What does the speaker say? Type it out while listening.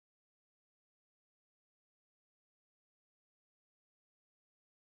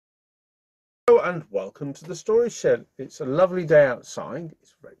Hello and welcome to the story shed. It's a lovely day outside.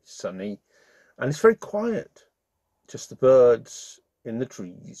 It's very sunny and it's very quiet. Just the birds in the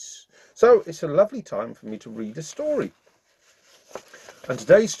trees. So it's a lovely time for me to read a story. And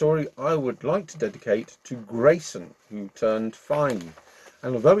today's story I would like to dedicate to Grayson, who turned 5.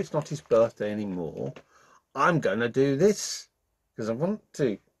 And although it's not his birthday anymore, I'm going to do this because I want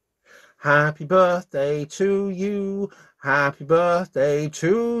to. Happy birthday to you. Happy birthday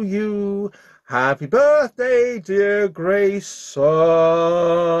to you. Happy birthday, dear Grayson.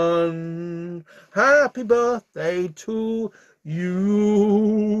 Happy birthday to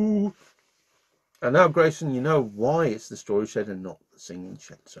you. And now, Grayson, you know why it's the story shed and not the singing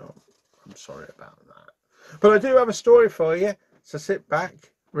shed. So I'm sorry about that. But I do have a story for you. So sit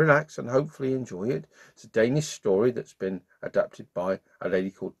back, relax, and hopefully enjoy it. It's a Danish story that's been adapted by a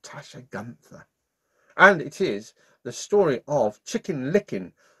lady called Tasha Gunther. And it is the story of Chicken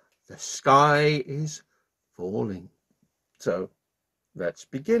Licken. The sky is falling. So let's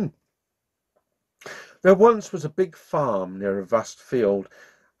begin. There once was a big farm near a vast field,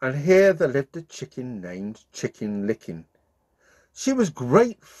 and here there lived a chicken named Chicken Licken. She was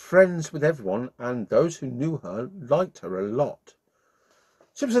great friends with everyone, and those who knew her liked her a lot.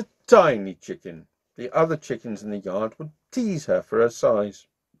 She was a tiny chicken. The other chickens in the yard would tease her for her size.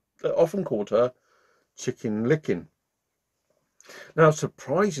 They often called her Chicken Licken. Now,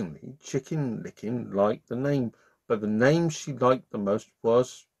 surprisingly, Chicken Licken liked the name, but the name she liked the most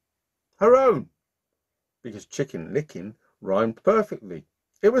was her own, because Chicken Licken rhymed perfectly.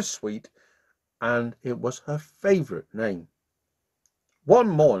 It was sweet, and it was her favourite name. One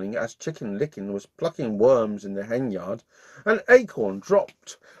morning, as Chicken Licken was plucking worms in the hen yard, an acorn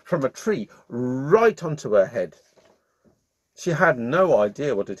dropped from a tree right onto her head. She had no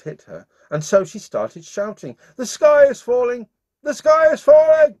idea what had hit her, and so she started shouting, "The sky is falling! The sky is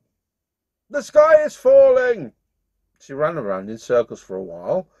falling! The sky is falling!" She ran around in circles for a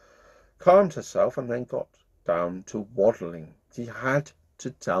while, calmed herself, and then got down to waddling. She had to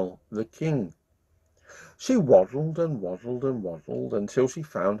tell the king. She waddled and waddled and waddled until she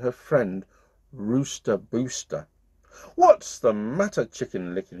found her friend Rooster Booster. "What's the matter,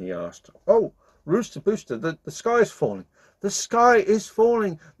 Chicken Licken?" he asked. "Oh, Rooster Booster, the sky is falling. The sky is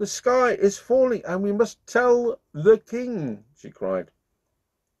falling. The sky is falling, and we must tell the king," she cried.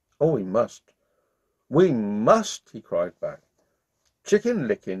 "Oh, we must. We must," he cried back. Chicken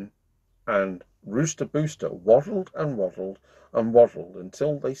Licken and Rooster Booster waddled and waddled and waddled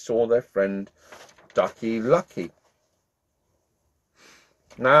until they saw their friend Ducky Lucky.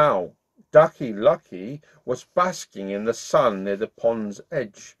 Now, Ducky Lucky was basking in the sun near the pond's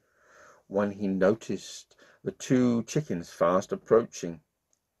edge when he noticed the two chickens fast approaching.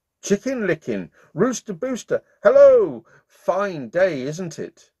 "Chicken Licken, Rooster Booster, hello! Fine day, isn't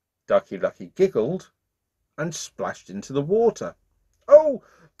it?" Ducky Lucky giggled and splashed into the water. "Oh,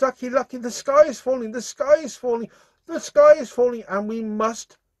 Ducky Lucky, the sky is falling, the sky is falling, the sky is falling, and we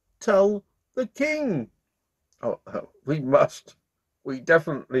must tell the king." Oh, we must. We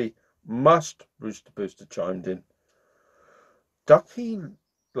definitely must," Rooster Booster chimed in. Ducky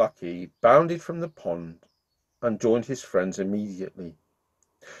Lucky bounded from the pond and joined his friends immediately.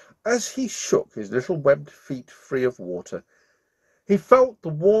 As he shook his little webbed feet free of water, he felt the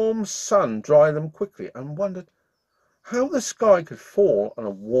warm sun dry them quickly and wondered how the sky could fall on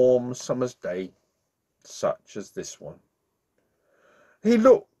a warm summer's day such as this one. He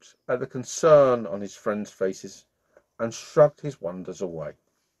looked at the concern on his friends' faces and shrugged his wonders away.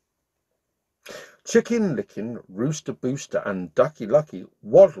 Chicken Licken, Rooster Booster, and Ducky Lucky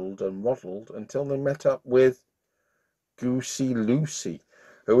waddled and waddled until they met up with Goosey Lucy,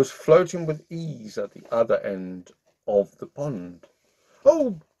 who was floating with ease at the other end of the pond.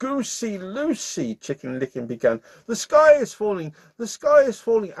 "Oh, Goosey Lucy," Chicken Licken began, "the sky is falling, the sky is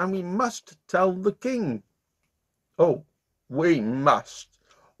falling, and we must tell the king." "Oh, we must.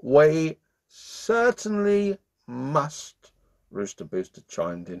 We certainly must," Rooster Booster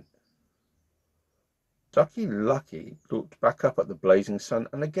chimed in. Ducky Lucky looked back up at the blazing sun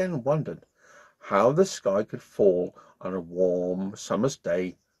and again wondered how the sky could fall on a warm summer's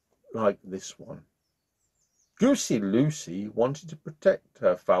day like this one. Goosey Lucy wanted to protect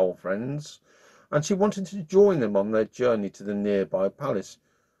her fowl friends, and she wanted to join them on their journey to the nearby palace.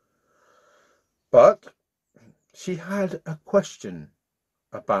 But she had a question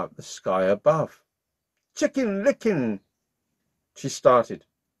about the sky above. "Chicken Licken," she started,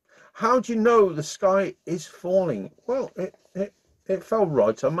 "how do you know the sky is falling?" "Well, it fell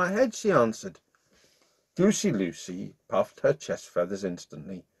right on my head," she answered. Goosey Lucy puffed her chest feathers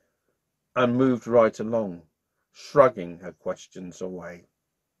instantly and moved right along, shrugging her questions away.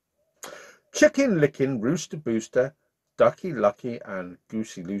 Chicken Licken, Rooster Booster, Ducky Lucky and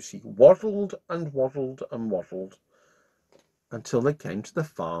Goosey Lucy waddled and waddled and waddled until they came to the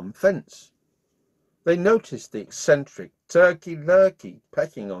farm fence. They noticed the eccentric Turkey Lurkey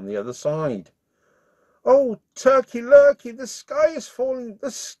pecking on the other side. "Oh, Turkey Lurkey, the sky is falling,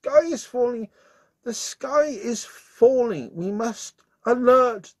 the sky is falling, the sky is falling. We must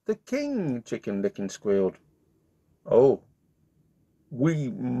alert the king," Chicken Licken squealed. "Oh, we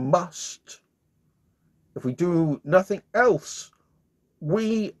must. If we do nothing else,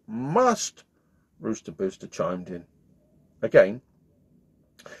 we must," Rooster Booster chimed in. Again,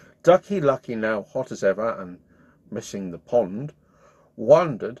 Ducky Lucky, now hot as ever and missing the pond,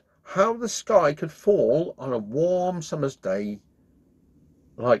 wondered how the sky could fall on a warm summer's day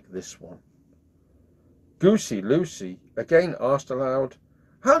like this one. Goosey Lucy again asked aloud,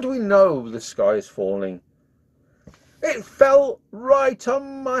 "How do we know the sky is falling?" "It fell right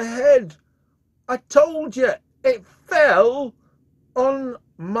on my head. I told you, it fell on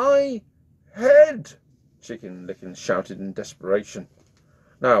my head," Chicken Licken shouted in desperation.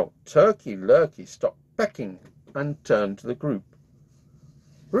 Now Turkey Lurkey stopped pecking and turned to the group.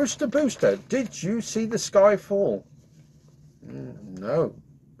 "Rooster Booster, did you see the sky fall?" "No,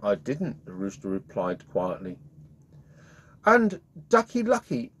 I didn't," the rooster replied quietly. "And Ducky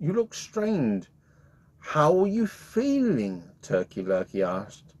Lucky, you look strained. How are you feeling?" Turkey Lurkey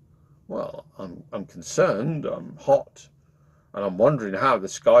asked. "Well, I'm concerned, I'm hot, and I'm wondering how the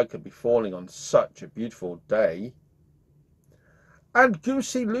sky could be falling on such a beautiful day." "And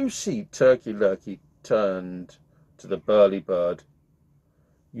Goosey Lucy," Turkey Lurkey turned to the burly bird,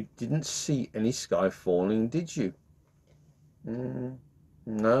 "you didn't see any sky falling, did you?"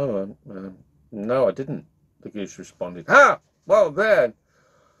 No, no, I didn't," the goose responded. "Ha! Well then,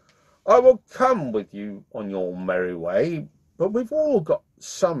 I will come with you on your merry way, but we've all got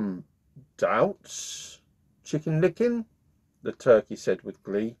some doubts, Chicken Licken," the turkey said with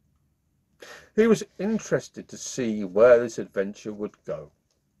glee. He was interested to see where this adventure would go.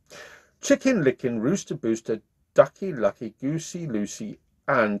 Chicken Licken, Rooster Booster, Ducky Lucky, Goosey Lucy,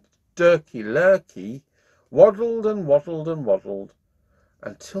 and Turkey Lurkey waddled and waddled and waddled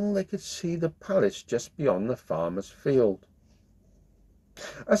until they could see the palace just beyond the farmer's field.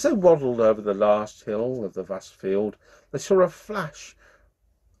 As they waddled over the last hill of the vast field, they saw a flash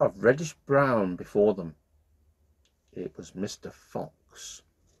of reddish brown before them. It was Mr. Fox.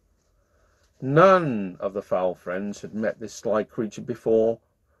 None of the fowl friends had met this sly creature before,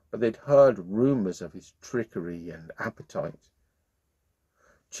 but they'd heard rumours of his trickery and appetite.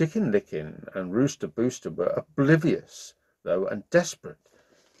 Chicken Licken and Rooster Booster were oblivious, though, and desperate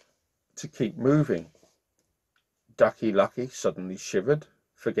to keep moving. Ducky Lucky suddenly shivered,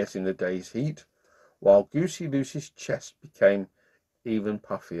 forgetting the day's heat, while Goosey Lucy's chest became even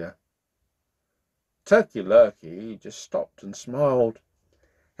puffier. Turkey Lurkey just stopped and smiled.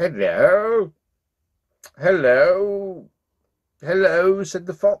 "Hello, hello, hello," said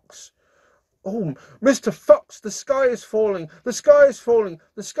the fox. "Oh, Mr. Fox, the sky is falling, the sky is falling,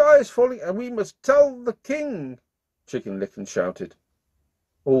 the sky is falling, and we must tell the king," Chicken Licken shouted.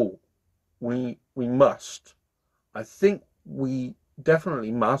 "Oh, we must. I think we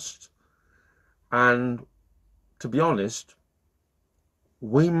definitely must. And to be honest,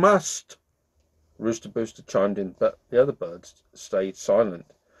 we must," Rooster Booster chimed in, but the other birds stayed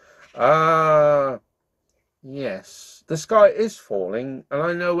silent. "Ah, yes, the sky is falling, and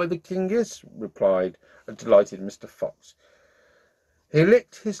I know where the king is," replied a delighted Mr. Fox. He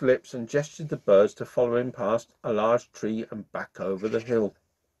licked his lips and gestured the birds to follow him past a large tree and back over the hill.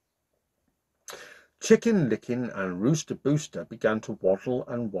 Chicken Licken and Rooster Booster began to waddle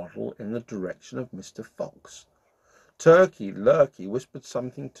and waddle in the direction of Mr. Fox. Turkey Lurkey whispered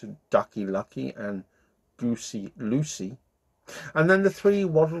something to Ducky Lucky and Goosey Lucy, and then the three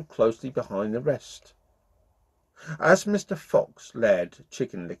waddled closely behind the rest. As Mr. Fox led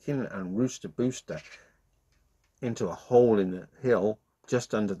Chicken Licken and Rooster Booster into a hole in the hill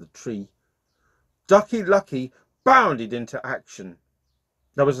just under the tree, Ducky Lucky bounded into action.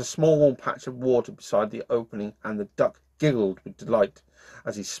 There was a small patch of water beside the opening, and the duck giggled with delight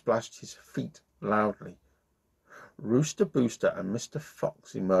as he splashed his feet loudly. Rooster Booster and Mr.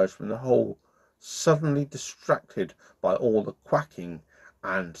 Fox emerged from the hole, suddenly distracted by all the quacking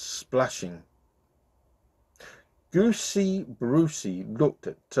and splashing. Goosey Brucey looked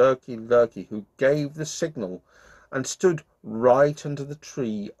at Turkey Lurkey, who gave the signal and stood right under the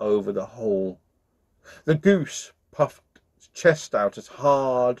tree over the hole. The goose puffed its chest out as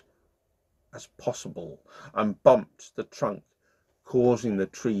hard as possible and bumped the trunk, causing the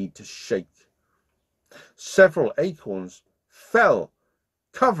tree to shake. Several acorns fell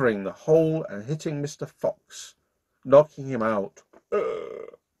covering the hole and hitting Mr. Fox, knocking him out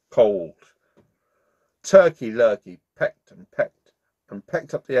cold. Turkey Lurkey pecked and pecked and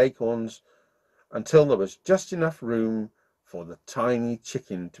pecked up the acorns until there was just enough room for the tiny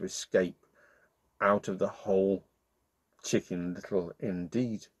chicken to escape out of the hole. Chicken Little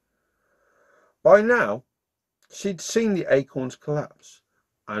indeed. By now, she'd seen the acorns collapse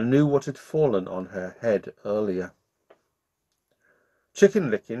and knew what had fallen on her head earlier.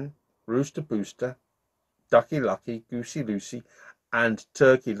 Chicken Licken, Rooster Booster, Ducky Lucky, Goosey Lucy, and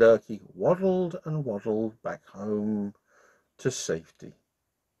Turkey Lurkey waddled and waddled back home to safety.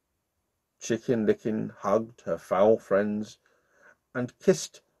 Chicken Licken hugged her foul friends and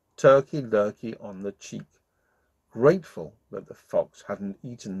kissed Turkey Lurkey on the cheek, grateful that the fox hadn't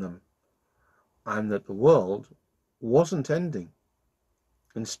eaten them and that the world wasn't ending.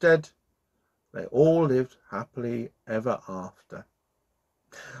 Instead, they all lived happily ever after.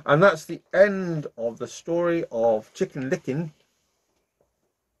 And that's the end of the story of Chicken Licken.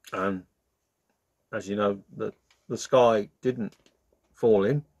 And as you know, the sky didn't fall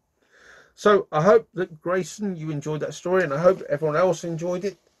in. So I hope that, Grayson, you enjoyed that story, and I hope everyone else enjoyed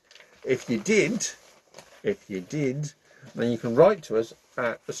it. If you did, then you can write to us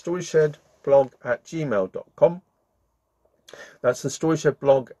at thestoryshed@gmail.com. That's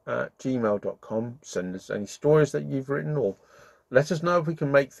thestoryshed@gmail.com. Send us any stories that you've written, or let us know if we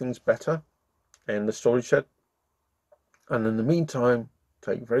can make things better in the Story Shed. And in the meantime,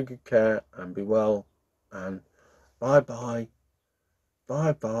 take very good care and be well. And bye bye,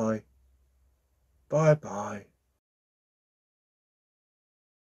 bye bye, bye bye.